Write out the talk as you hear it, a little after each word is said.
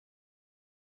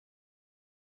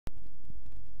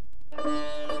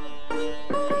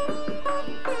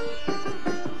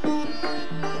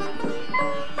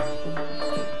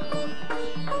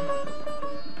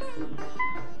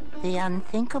The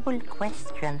unthinkable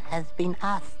question has been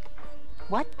asked.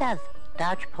 What does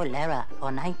Dodge Polara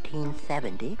for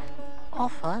 1970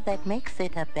 offer that makes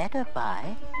it a better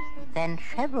buy than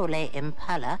Chevrolet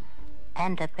Impala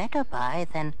and a better buy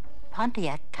than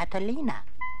Pontiac Catalina?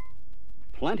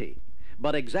 Plenty.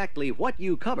 But exactly what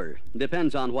you cover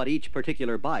depends on what each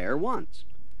particular buyer wants.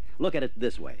 Look at it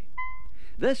this way.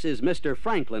 This is Mr.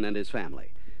 Franklin and his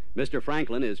family. Mr.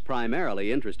 Franklin is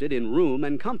primarily interested in room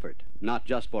and comfort, not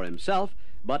just for himself,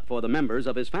 but for the members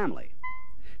of his family.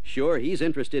 Sure, he's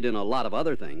interested in a lot of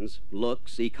other things,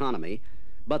 looks, economy,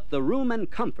 but the room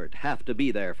and comfort have to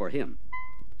be there for him.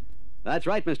 That's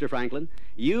right, Mr. Franklin.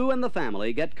 You and the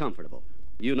family get comfortable.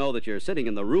 You know that you're sitting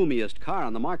in the roomiest car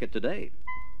on the market today.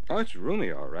 Oh, it's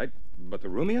roomy, all right. But the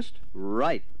roomiest?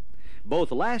 Right.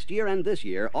 Both last year and this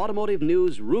year, Automotive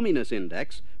News Roominess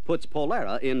Index puts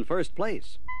Polara in first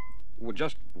place. Well,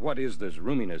 just what is this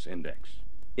roominess index?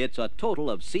 It's a total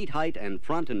of seat height and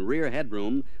front and rear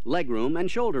headroom, legroom,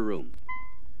 and shoulder room.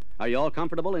 Are you all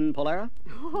comfortable in Polara?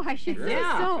 Oh, I should say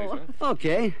Yeah, so. I'd say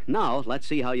Okay, now let's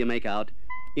see how you make out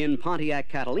in Pontiac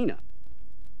Catalina.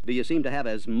 Do you seem to have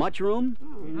as much room?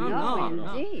 No,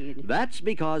 indeed. That's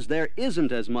because there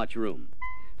isn't as much room.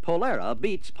 Polara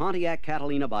beats Pontiac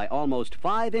Catalina by almost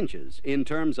 5 inches in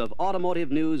terms of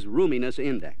Automotive News Roominess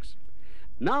Index.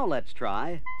 Now let's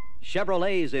try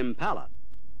Chevrolet's Impala.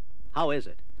 How is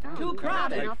it? Too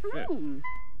crowded. Enough room.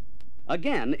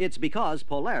 Again, it's because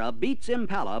Polara beats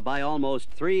Impala by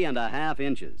almost 3.5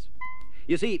 inches.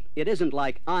 You see, it isn't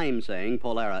like I'm saying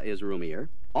Polara is roomier.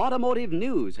 Automotive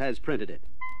News has printed it.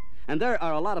 And there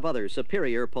are a lot of other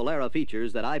superior Polara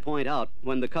features that I point out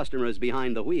when the customer is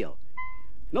behind the wheel.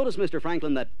 Notice, Mr.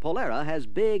 Franklin, that Polara has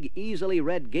big, easily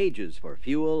read gauges for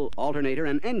fuel, alternator,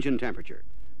 and engine temperature.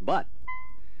 But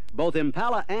both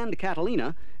Impala and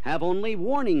Catalina have only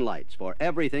warning lights for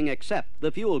everything except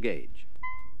the fuel gauge.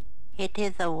 It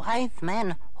is a wise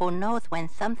man who knows when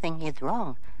something is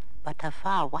wrong, but a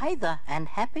far wiser and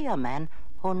happier man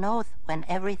who knows when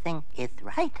everything is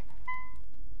right.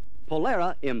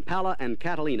 Polara, Impala, and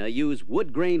Catalina use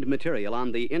wood-grained material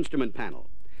on the instrument panel.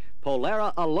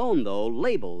 Polara alone, though,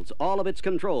 labels all of its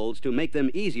controls to make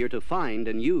them easier to find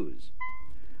and use.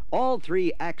 All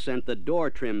three accent the door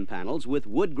trim panels with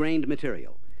wood-grained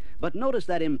material. But notice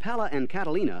that Impala and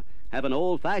Catalina have an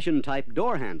old-fashioned type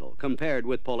door handle compared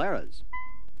with Polara's.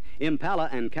 Impala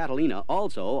and Catalina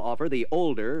also offer the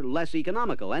older, less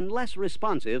economical, and less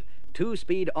responsive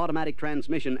 2-speed automatic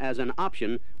transmission as an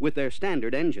option with their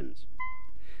standard engines.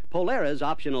 Polara's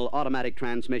optional automatic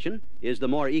transmission is the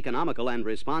more economical and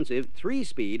responsive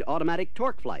 3-speed automatic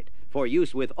torque flight for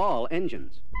use with all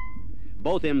engines.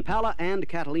 Both Impala and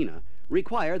Catalina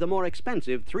require the more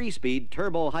expensive 3-speed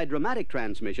turbo-hydromatic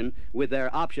transmission with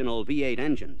their optional V8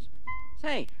 engines.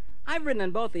 Say, I've ridden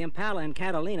in both the Impala and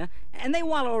Catalina, and they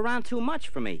wallow around too much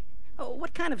for me.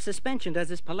 What kind of suspension does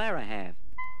this Polara have?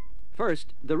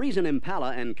 First, the reason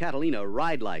Impala and Catalina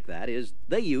ride like that is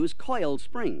they use coiled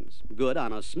springs, good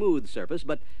on a smooth surface,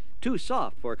 but too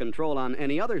soft for control on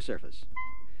any other surface.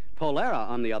 Polara,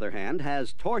 on the other hand,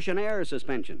 has torsion-air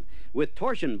suspension, with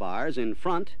torsion bars in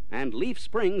front and leaf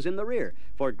springs in the rear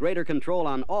for greater control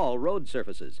on all road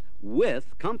surfaces,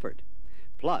 with comfort.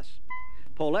 Plus,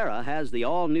 Polara has the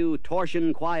all-new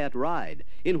Torsion Quiet Ride,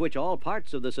 in which all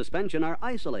parts of the suspension are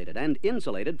isolated and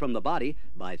insulated from the body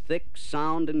by thick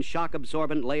sound and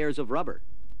shock-absorbent layers of rubber.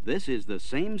 This is the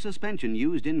same suspension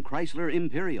used in Chrysler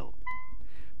Imperial.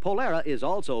 Polara is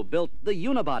also built the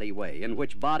unibody way, in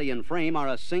which body and frame are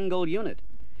a single unit.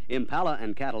 Impala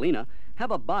and Catalina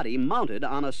have a body mounted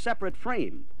on a separate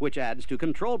frame, which adds to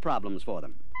control problems for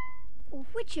them.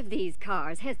 Which of these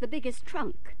cars has the biggest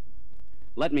trunk?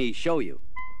 Let me show you.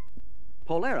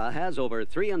 Polara has over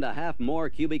 3.5 more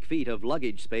cubic feet of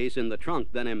luggage space in the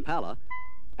trunk than Impala,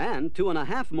 and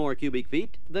 2.5 more cubic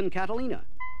feet than Catalina.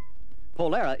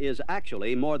 Polara is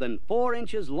actually more than 4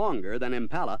 inches longer than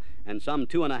Impala and some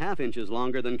 2.5 inches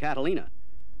longer than Catalina.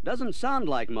 Doesn't sound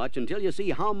like much until you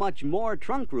see how much more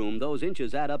trunk room those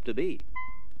inches add up to be.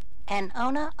 An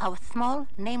owner of small,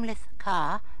 nameless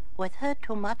car was heard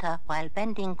to mutter while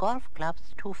bending golf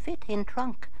clubs to fit in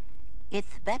trunk.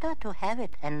 It's better to have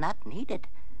it and not need it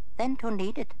than to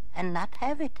need it and not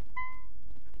have it.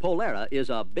 Polara is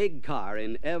a big car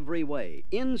in every way,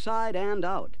 inside and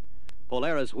out.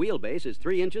 Polara's wheelbase is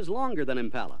 3 inches longer than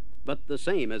Impala, but the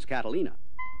same as Catalina.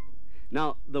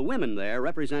 Now, the women there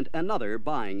represent another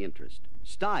buying interest,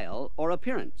 style or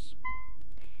appearance.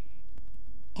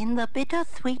 In the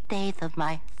bittersweet days of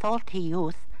my salty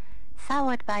youth,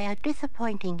 soured by a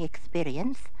disappointing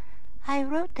experience, I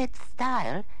wrote that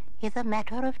style is a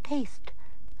matter of taste,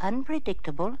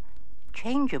 unpredictable,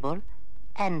 changeable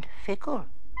and fickle.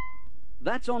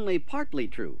 That's only partly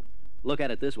true. Look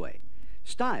at it this way.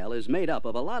 Style is made up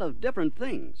of a lot of different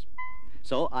things.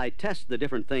 So I test the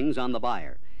different things on the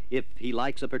buyer. If he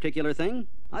likes a particular thing,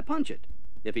 I punch it.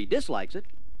 If he dislikes it,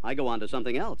 I go on to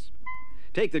something else.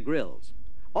 Take the grills.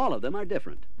 All of them are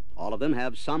different. All of them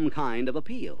have some kind of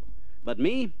appeal. But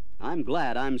me, I'm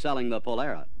glad I'm selling the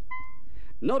Polara.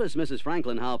 Notice, Mrs.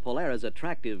 Franklin, how Polara's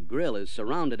attractive grill is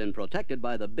surrounded and protected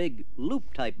by the big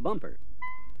loop-type bumper.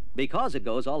 Because it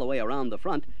goes all the way around the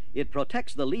front, it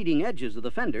protects the leading edges of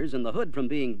the fenders and the hood from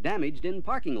being damaged in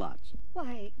parking lots.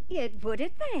 Why, it would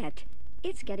at that.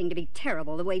 It's getting to be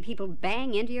terrible the way people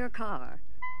bang into your car.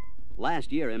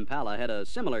 Last year, Impala had a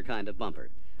similar kind of bumper,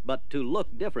 but to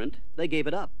look different, they gave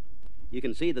it up. You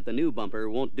can see that the new bumper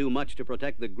won't do much to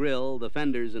protect the grill, the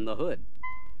fenders, and the hood.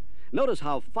 Notice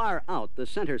how far out the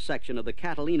center section of the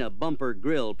Catalina bumper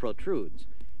grill protrudes.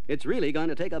 It's really going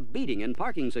to take a beating in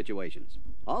parking situations.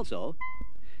 Also,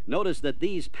 notice that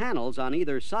these panels on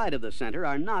either side of the center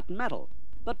are not metal,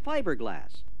 but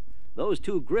fiberglass. Those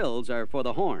two grills are for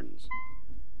the horns.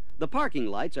 The parking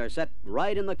lights are set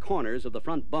right in the corners of the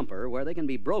front bumper where they can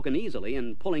be broken easily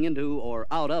in pulling into or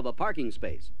out of a parking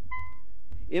space.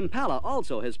 Impala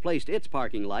also has placed its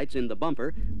parking lights in the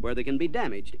bumper where they can be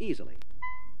damaged easily.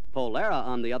 Polara,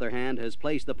 on the other hand, has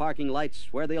placed the parking lights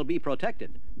where they'll be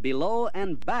protected, below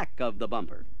and back of the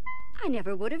bumper. I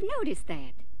never would have noticed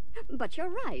that. But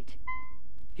you're right.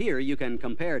 Here you can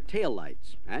compare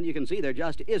taillights, and you can see there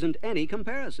just isn't any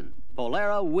comparison.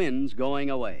 Polara wins going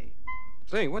away.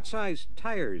 Say, what size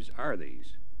tires are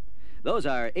these? Those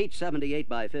are H78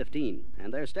 by 15,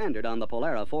 and they're standard on the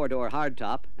Polara 4-door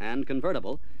hardtop and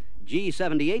convertible.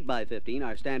 G78 by 15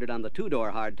 are standard on the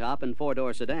 2-door hardtop and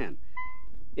 4-door sedan.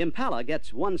 Impala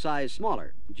gets one size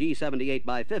smaller, G78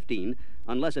 by 15,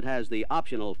 unless it has the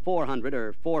optional 400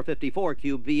 or 454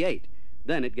 cube V8.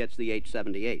 Then it gets the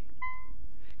H78.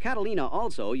 Catalina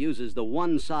also uses the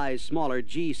one size smaller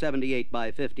G78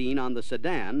 by 15 on the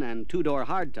sedan and 2-door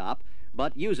hardtop,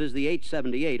 but uses the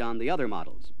H78 on the other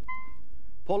models.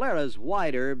 Polara's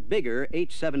wider, bigger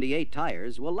H78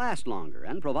 tires will last longer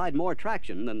and provide more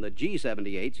traction than the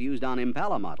G78s used on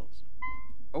Impala models.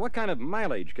 What kind of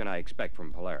mileage can I expect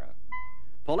from Polara?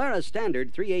 Polara's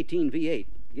standard 318 V8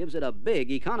 gives it a big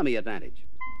economy advantage.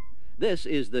 This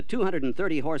is the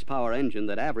 230 horsepower engine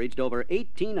that averaged over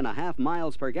 18.5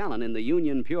 miles per gallon in the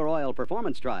Union Pure Oil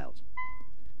performance trials.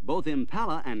 Both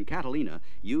Impala and Catalina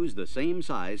use the same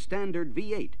size standard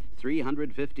V8,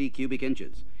 350 cubic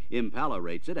inches. Impala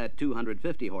rates it at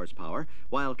 250 horsepower,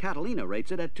 while Catalina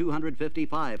rates it at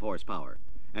 255 horsepower.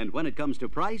 And when it comes to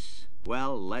price,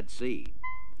 well, let's see.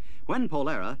 When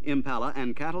Polara, Impala,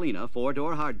 and Catalina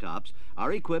 4-door hardtops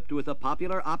are equipped with the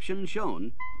popular option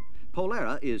shown,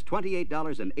 Polara is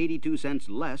 $28.82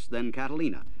 less than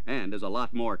Catalina and is a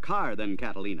lot more car than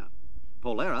Catalina.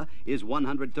 Polara is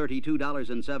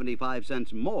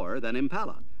 $132.75 more than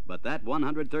Impala, but that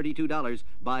 $132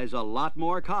 buys a lot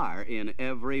more car in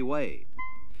every way.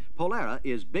 Polara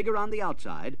is bigger on the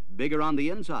outside, bigger on the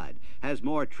inside, has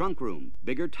more trunk room,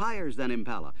 bigger tires than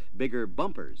Impala, bigger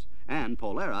bumpers, and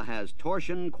Polara has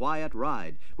torsion quiet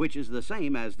ride, which is the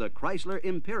same as the Chrysler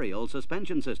Imperial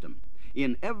suspension system.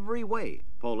 In every way,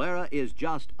 Polara is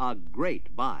just a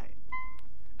great buy.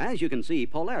 As you can see,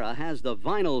 Polara has the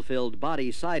vinyl-filled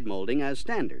body side molding as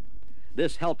standard.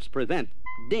 This helps prevent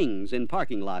dings in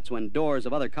parking lots when doors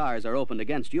of other cars are opened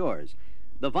against yours.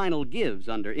 The vinyl gives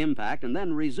under impact and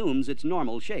then resumes its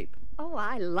normal shape. Oh,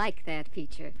 I like that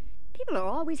feature. People are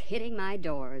always hitting my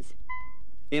doors.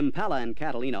 Impala and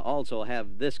Catalina also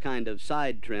have this kind of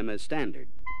side trim as standard.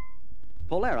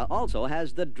 Polara also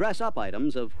has the dress-up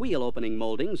items of wheel opening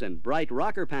moldings and bright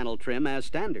rocker panel trim as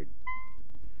standard.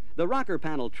 The rocker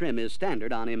panel trim is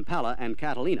standard on Impala and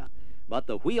Catalina, but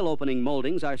the wheel opening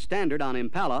moldings are standard on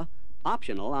Impala,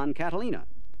 optional on Catalina.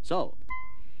 So,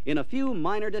 in a few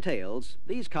minor details,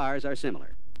 these cars are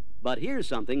similar. But here's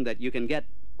something that you can get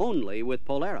only with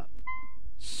Polara.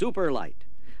 Super Light,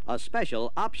 a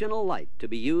special optional light to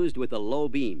be used with a low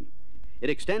beam. It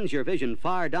extends your vision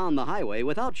far down the highway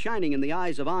without shining in the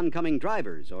eyes of oncoming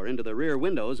drivers or into the rear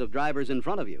windows of drivers in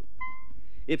front of you.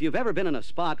 If you've ever been in a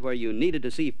spot where you needed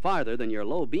to see farther than your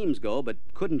low beams go but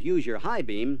couldn't use your high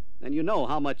beam, then you know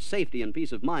how much safety and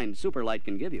peace of mind Super Light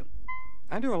can give you.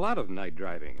 I do a lot of night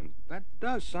driving, and that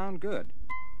does sound good.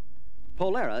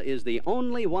 Polara is the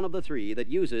only one of the three that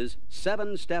uses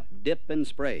 7-step dip and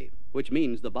spray, which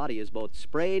means the body is both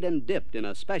sprayed and dipped in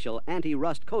a special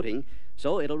anti-rust coating,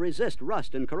 so it'll resist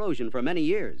rust and corrosion for many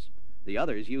years. The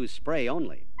others use spray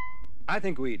only. I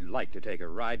think we'd like to take a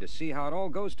ride to see how it all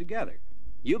goes together.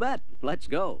 You bet. Let's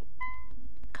go.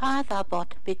 Cars are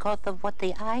bought because of what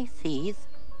the eye sees,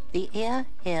 the ear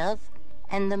hears,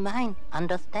 and the mind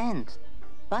understands.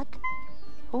 But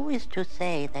who is to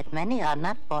say that many are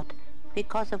not bought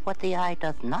because of what the eye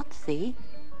does not see,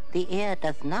 the ear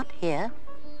does not hear,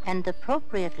 and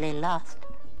appropriately last,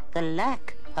 the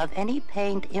lack of any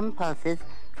pained impulses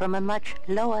from a much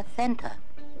lower center,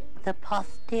 the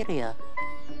posterior.